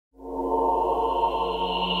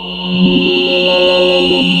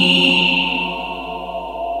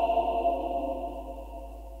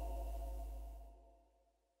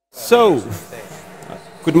So,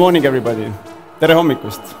 good morning everybody. Tere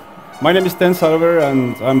hommikust. My name is Sten-Kristian Saluveer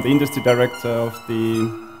and I'm the industry director of the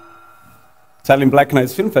Tallinn Black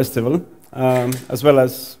Nights Film Festival, as well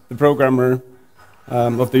as the programmer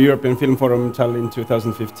of the European Film Forum Tallinn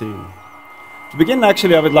 2015. To begin,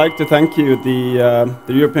 actually, I would like to thank you, the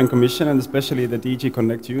European Commission, and especially the DG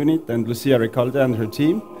Connect unit and Lucia Recalde and her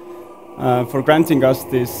team, for granting us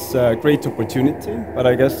this great opportunity, but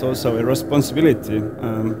I guess also a responsibility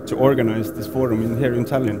to organize this forum here in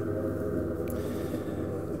Tallinn.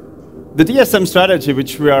 The DSM strategy,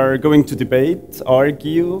 which we are going to debate,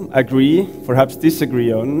 argue, agree, perhaps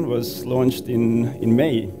disagree on, was launched in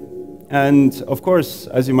May. And of course,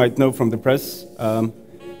 as you might know from the press,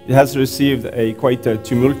 it has received quite a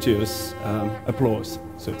tumultuous applause,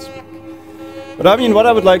 so to speak. But I mean, what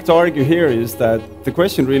I would like to argue here is that the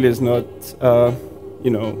question really is not,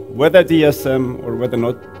 whether DSM or whether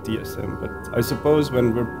not DSM. But I suppose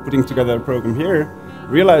when we're putting together a program here,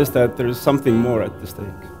 realize that there is something more at the stake.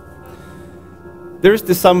 There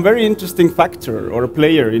is some very interesting factor or a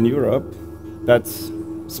player in Europe that's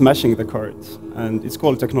smashing the cards, and it's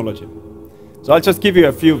called technology. So I'll just give you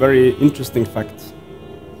a few very interesting facts.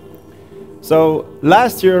 So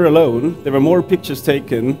last year alone, there were more pictures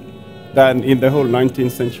taken than in the whole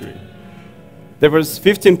 19th century. There was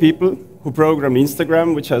 15 people who programmed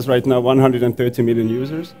Instagram, which has right now 130 million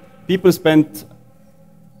users. People spent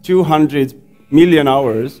 200 million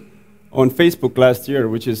hours on Facebook last year,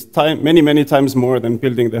 which is many, many times more than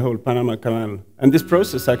building the whole Panama Canal. And this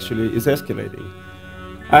process actually is escalating.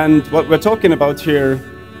 And what we're talking about here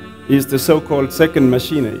is the so-called second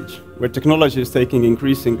machine age, where technology is taking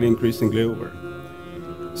increasingly over.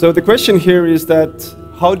 So the question here is that,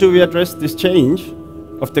 how do we address this change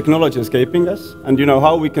of technology escaping us? And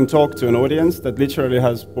how we can talk to an audience that literally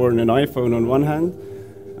has borne an iPhone on one hand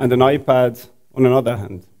and an iPad on another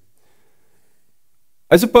hand.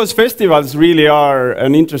 I suppose festivals really are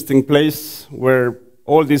an interesting place where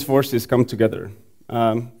all these forces come together.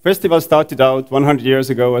 Festivals started out 100 years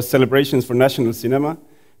ago as celebrations for national cinema.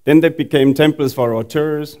 Then they became temples for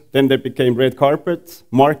auteurs. Then they became red carpets,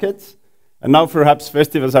 markets. And now perhaps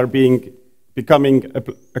festivals are becoming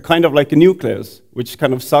a kind of like a nucleus, which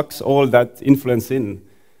kind of sucks all that influence in.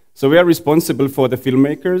 So we are responsible for the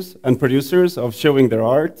filmmakers and producers of showing their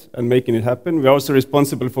art and making it happen. We're also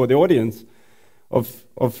responsible for the audience of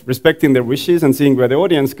respecting their wishes and seeing where the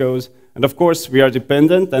audience goes. And of course, we are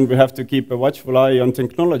dependent and we have to keep a watchful eye on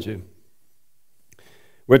technology,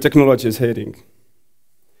 where technology is heading.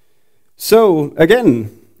 So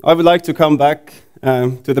again, I would like to come back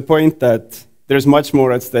to the point that there's much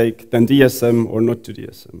more at stake than DSM or not to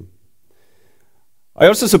DSM. I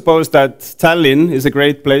also suppose that Tallinn is a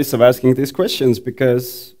great place of asking these questions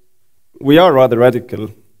because we are rather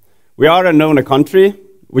radical. We are a country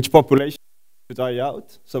which population to die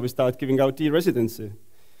out, so we start giving out e-residency.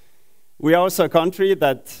 We are also a country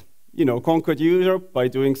that conquered Europe by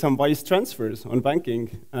doing some wise transfers on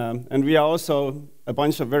banking. And we are also a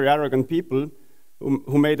bunch of very arrogant people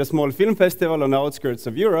who made a small film festival on the outskirts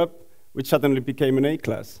of Europe, which suddenly became an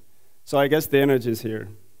A-class. So I guess the energy is here.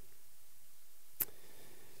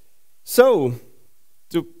 So,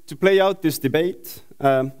 to play out this debate,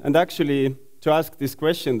 and actually to ask this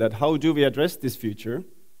question that how do we address this future,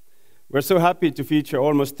 we're so happy to feature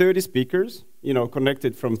almost 30 speakers,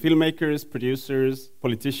 connected from filmmakers, producers,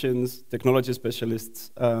 politicians, technology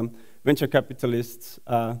specialists, venture capitalists,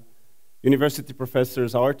 university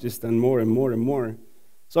professors, artists, and more and more and more.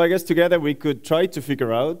 So I guess together we could try to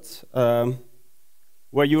figure out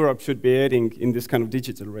where Europe should be heading in this kind of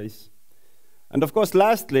digital race. And of course,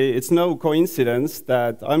 lastly, it's no coincidence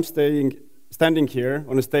that I'm standing here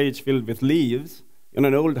on a stage filled with leaves in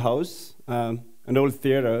an old house, an old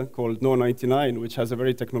theater called No 99, which has a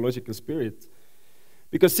very technological spirit.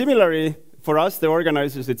 Because similarly, for us, the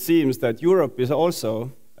organizers, it seems that Europe is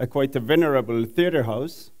also quite a venerable theater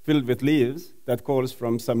house filled with leaves that calls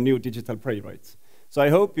from some new digital playwrights. So I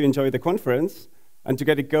hope you enjoy the conference, and to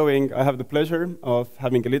get it going, I have the pleasure of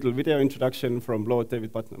having a little video introduction from Lord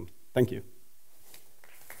David Putnam. Thank you.